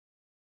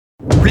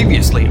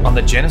Previously on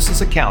the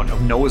Genesis account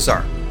of Noah's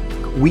Ark,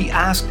 we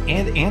asked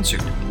and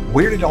answered,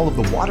 where did all of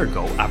the water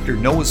go after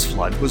Noah's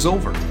flood was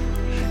over?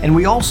 And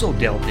we also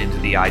delved into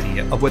the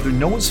idea of whether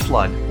Noah's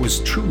flood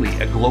was truly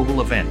a global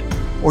event,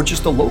 or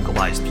just a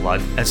localized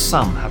flood as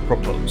some have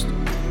proposed.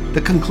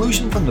 The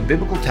conclusion from the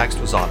biblical text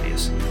was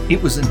obvious.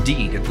 It was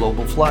indeed a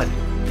global flood,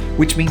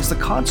 which means the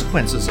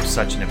consequences of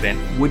such an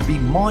event would be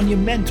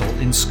monumental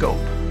in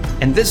scope.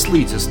 And this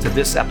leads us to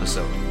this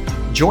episode.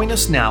 Join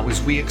us now as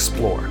we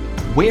explore,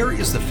 where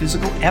is the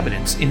physical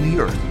evidence in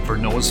the earth for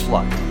Noah's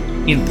flood?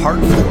 In part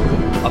 4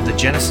 of the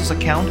Genesis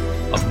account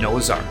of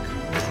Noah's Ark.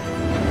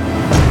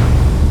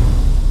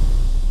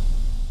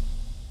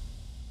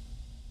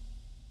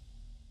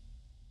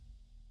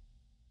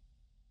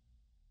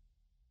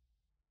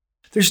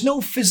 There's no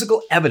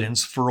physical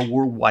evidence for a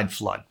worldwide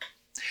flood.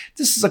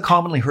 This is a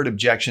commonly heard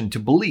objection to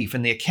belief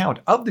in the account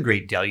of the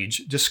Great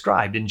Deluge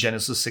described in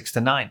Genesis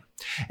 6-9.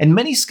 And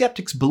many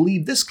skeptics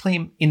believe this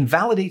claim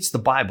invalidates the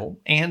Bible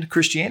and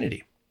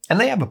Christianity. And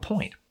they have a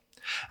point.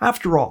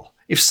 After all,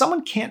 if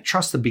someone can't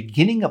trust the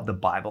beginning of the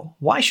Bible,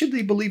 why should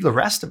they believe the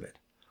rest of it?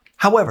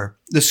 However,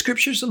 the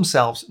scriptures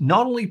themselves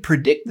not only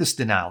predict this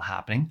denial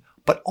happening,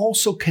 but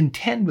also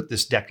contend with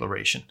this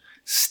declaration,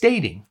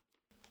 stating,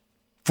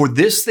 "For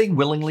this they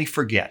willingly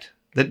forget,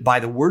 that by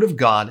the word of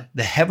God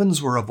the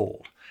heavens were of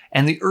old,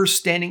 and the earth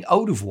standing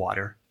out of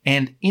water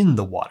and in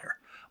the water,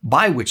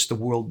 by which the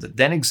world that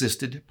then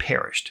existed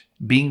perished,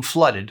 being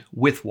flooded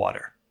with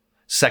water."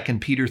 2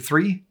 Peter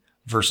 3,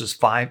 verses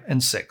 5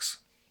 and 6.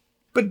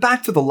 But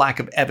back to the lack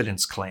of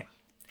evidence claim.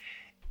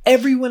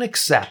 Everyone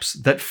accepts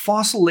that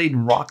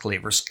fossil-laden rock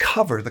layers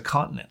cover the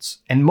continents,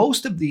 and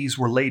most of these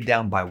were laid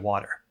down by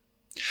water.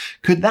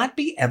 Could that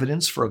be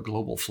evidence for a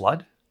global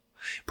flood?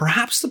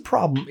 Perhaps the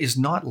problem is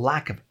not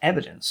lack of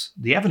evidence.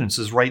 The evidence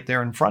is right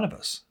there in front of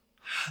us.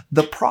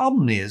 The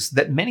problem is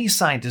that many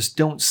scientists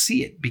don't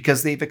see it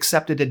because they've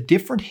accepted a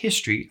different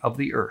history of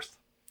the Earth.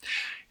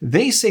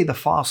 They say the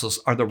fossils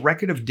are the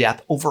record of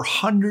death over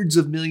hundreds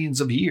of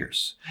millions of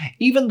years,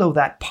 even though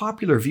that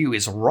popular view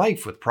is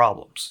rife with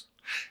problems.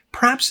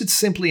 Perhaps it's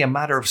simply a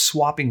matter of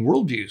swapping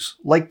worldviews,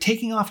 like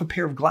taking off a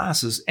pair of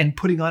glasses and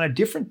putting on a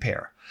different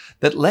pair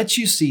that lets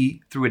you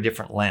see through a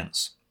different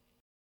lens.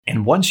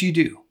 And once you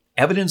do,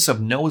 evidence of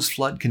Noah's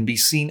flood can be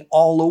seen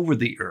all over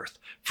the earth,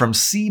 from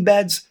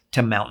seabeds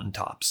to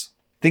mountaintops.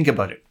 Think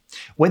about it.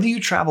 Whether you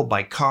travel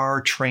by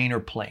car, train, or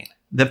plane,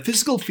 the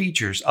physical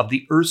features of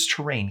the Earth's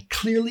terrain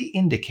clearly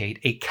indicate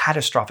a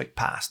catastrophic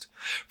past,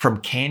 from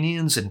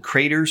canyons and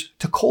craters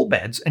to coal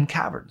beds and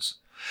caverns.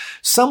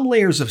 Some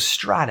layers of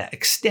strata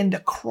extend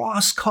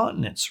across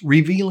continents,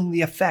 revealing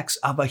the effects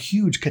of a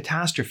huge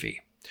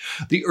catastrophe.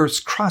 The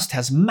Earth's crust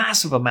has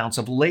massive amounts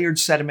of layered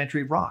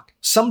sedimentary rock,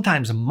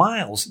 sometimes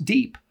miles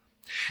deep.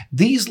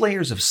 These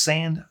layers of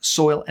sand,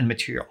 soil, and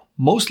material,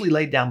 mostly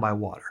laid down by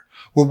water,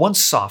 were once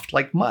soft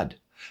like mud,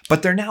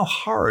 but they're now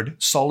hard,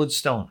 solid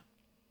stone.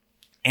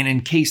 And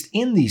encased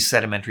in these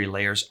sedimentary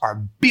layers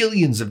are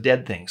billions of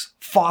dead things,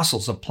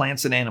 fossils of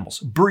plants and animals,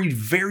 buried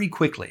very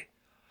quickly.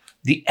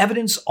 The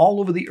evidence all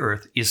over the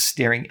earth is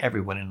staring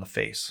everyone in the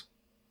face.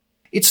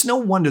 It's no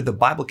wonder the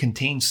Bible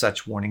contains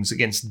such warnings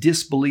against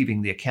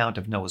disbelieving the account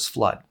of Noah's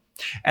flood,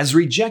 as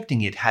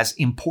rejecting it has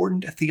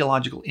important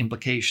theological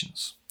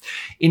implications.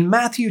 In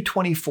Matthew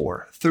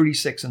 24,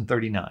 36 and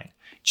 39,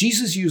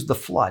 Jesus used the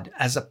flood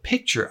as a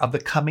picture of the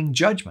coming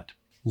judgment.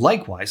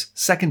 Likewise,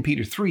 2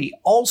 Peter 3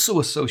 also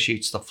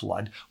associates the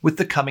flood with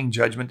the coming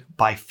judgment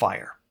by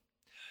fire.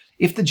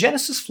 If the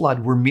Genesis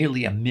flood were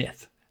merely a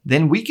myth,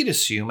 then we could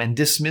assume and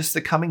dismiss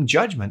the coming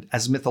judgment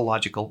as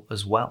mythological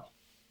as well.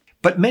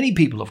 But many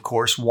people, of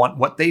course, want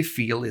what they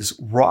feel is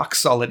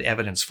rock-solid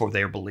evidence for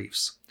their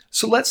beliefs.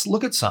 So let's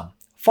look at some.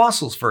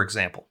 Fossils, for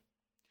example.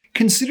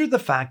 Consider the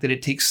fact that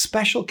it takes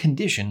special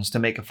conditions to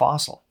make a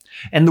fossil,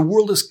 and the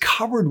world is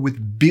covered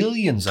with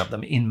billions of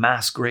them in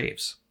mass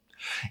graves.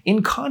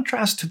 In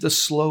contrast to the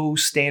slow,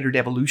 standard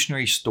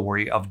evolutionary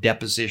story of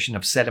deposition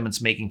of sediments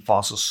making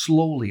fossils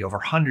slowly over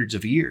hundreds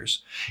of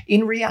years,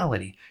 in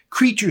reality,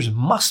 creatures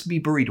must be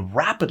buried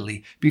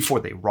rapidly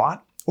before they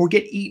rot or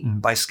get eaten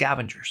by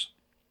scavengers.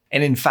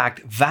 And in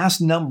fact,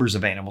 vast numbers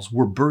of animals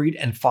were buried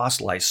and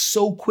fossilized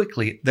so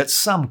quickly that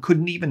some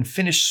couldn't even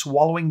finish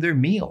swallowing their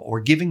meal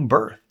or giving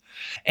birth.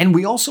 And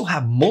we also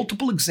have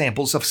multiple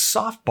examples of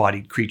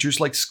soft-bodied creatures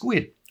like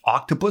squid,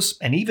 octopus,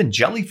 and even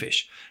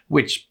jellyfish,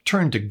 which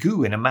turn to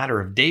goo in a matter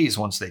of days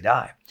once they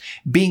die,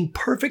 being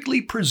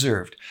perfectly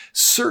preserved,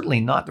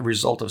 certainly not the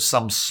result of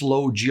some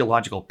slow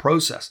geological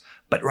process,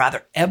 but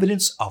rather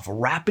evidence of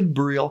rapid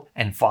burial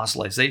and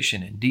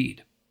fossilization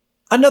indeed.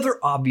 Another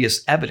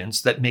obvious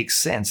evidence that makes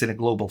sense in a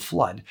global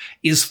flood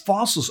is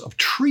fossils of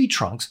tree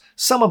trunks,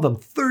 some of them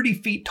 30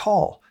 feet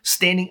tall,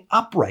 standing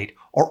upright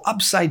or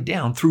upside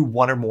down through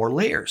one or more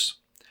layers.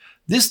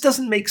 This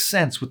doesn't make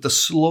sense with the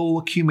slow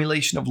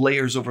accumulation of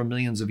layers over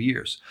millions of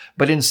years,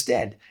 but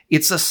instead,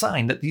 it's a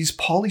sign that these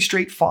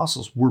polystrate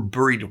fossils were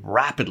buried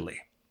rapidly.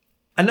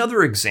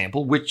 Another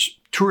example, which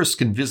tourists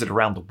can visit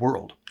around the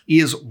world,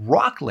 is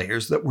rock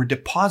layers that were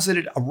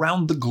deposited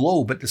around the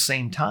globe at the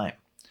same time.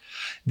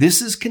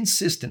 This is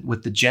consistent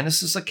with the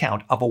Genesis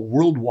account of a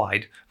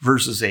worldwide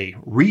versus a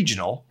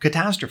regional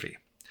catastrophe.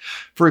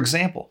 For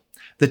example,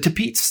 the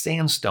Tepete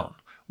Sandstone,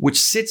 which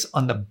sits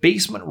on the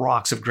basement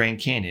rocks of Grand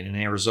Canyon in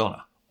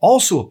Arizona,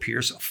 also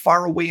appears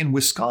far away in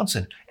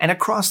Wisconsin and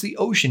across the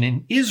ocean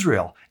in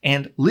Israel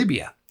and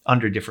Libya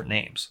under different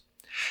names.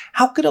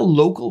 How could a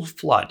local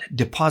flood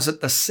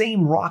deposit the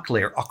same rock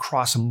layer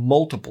across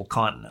multiple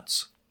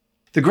continents?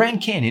 The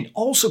Grand Canyon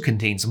also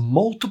contains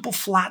multiple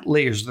flat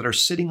layers that are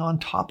sitting on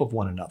top of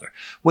one another,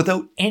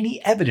 without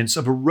any evidence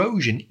of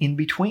erosion in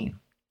between.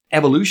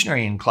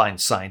 Evolutionary inclined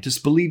scientists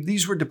believe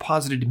these were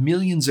deposited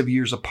millions of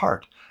years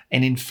apart,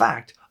 and in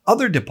fact,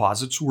 other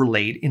deposits were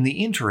laid in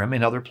the interim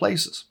in other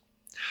places.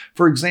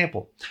 For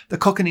example, the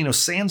Coconino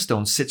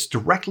Sandstone sits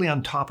directly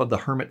on top of the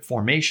Hermit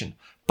Formation,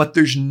 but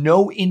there's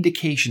no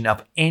indication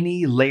of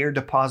any layer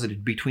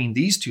deposited between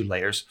these two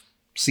layers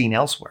seen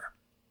elsewhere.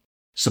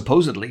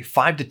 Supposedly,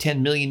 5 to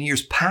 10 million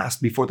years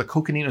passed before the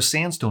Coconino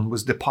Sandstone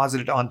was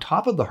deposited on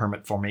top of the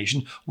Hermit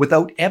Formation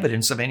without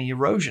evidence of any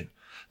erosion.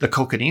 The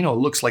Coconino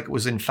looks like it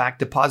was in fact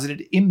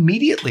deposited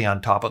immediately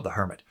on top of the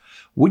Hermit.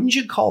 Wouldn't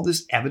you call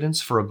this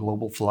evidence for a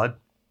global flood?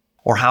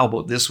 Or how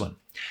about this one?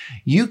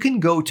 You can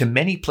go to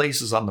many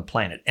places on the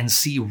planet and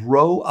see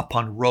row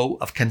upon row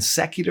of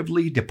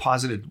consecutively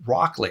deposited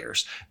rock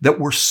layers that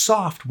were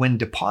soft when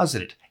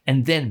deposited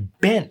and then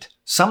bent,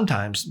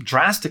 sometimes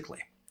drastically.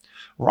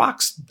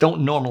 Rocks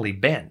don't normally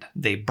bend,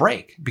 they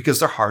break because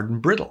they're hard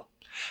and brittle.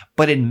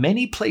 But in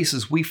many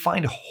places we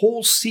find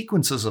whole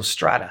sequences of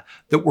strata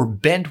that were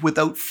bent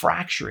without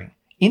fracturing,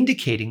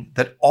 indicating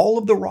that all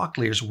of the rock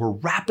layers were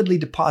rapidly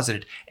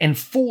deposited and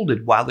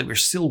folded while they were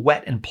still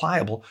wet and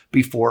pliable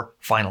before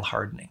final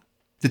hardening.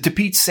 The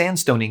Tepete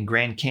Sandstone in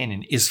Grand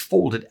Canyon is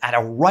folded at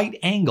a right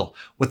angle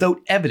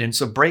without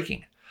evidence of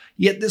breaking.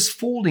 Yet this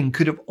folding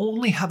could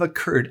only have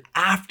occurred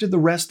after the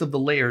rest of the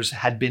layers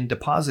had been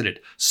deposited,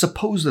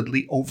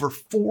 supposedly over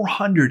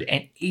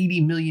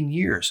 480 million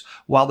years,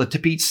 while the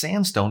Tepete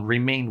Sandstone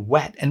remained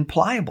wet and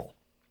pliable.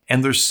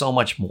 And there's so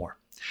much more.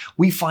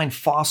 We find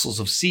fossils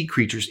of sea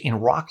creatures in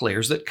rock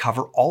layers that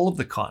cover all of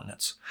the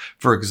continents.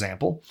 For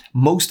example,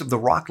 most of the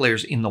rock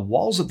layers in the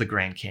walls of the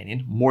Grand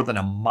Canyon, more than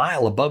a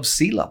mile above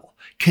sea level,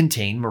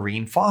 contain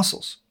marine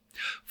fossils.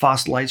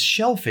 Fossilized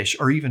shellfish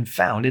are even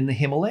found in the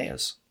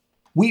Himalayas.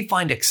 We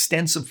find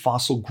extensive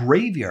fossil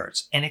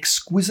graveyards and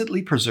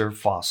exquisitely preserved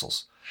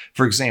fossils.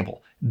 For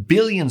example,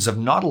 billions of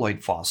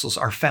nautiloid fossils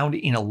are found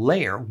in a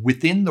layer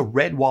within the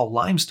Redwall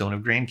limestone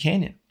of Grand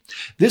Canyon.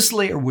 This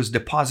layer was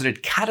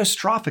deposited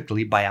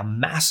catastrophically by a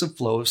massive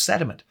flow of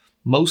sediment,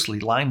 mostly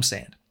lime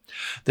sand.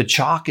 The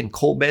chalk and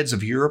coal beds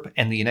of Europe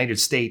and the United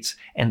States,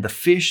 and the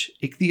fish,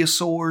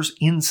 ichthyosaurs,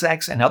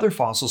 insects, and other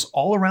fossils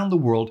all around the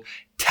world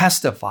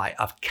testify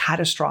of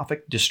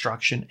catastrophic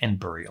destruction and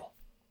burial.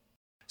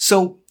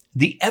 So,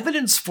 the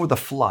evidence for the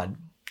flood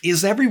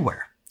is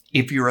everywhere,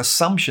 if your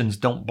assumptions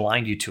don't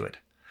blind you to it.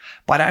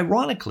 But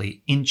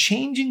ironically, in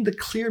changing the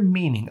clear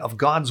meaning of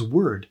God's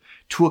word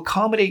to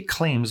accommodate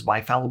claims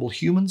by fallible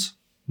humans,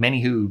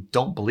 many who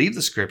don't believe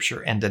the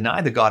scripture and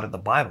deny the God of the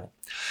Bible,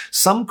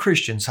 some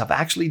Christians have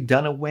actually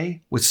done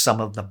away with some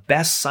of the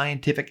best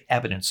scientific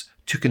evidence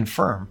to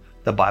confirm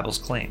the Bible's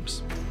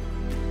claims.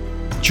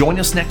 Join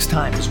us next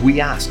time as we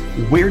ask,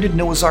 where did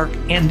Noah's Ark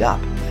end up,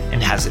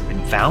 and has it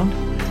been found?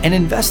 And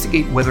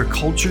investigate whether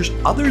cultures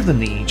other than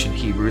the ancient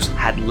Hebrews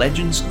had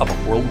legends of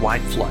a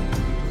worldwide flood,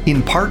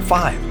 in Part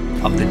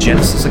 5 of the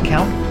Genesis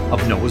account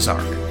of Noah's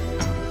Ark.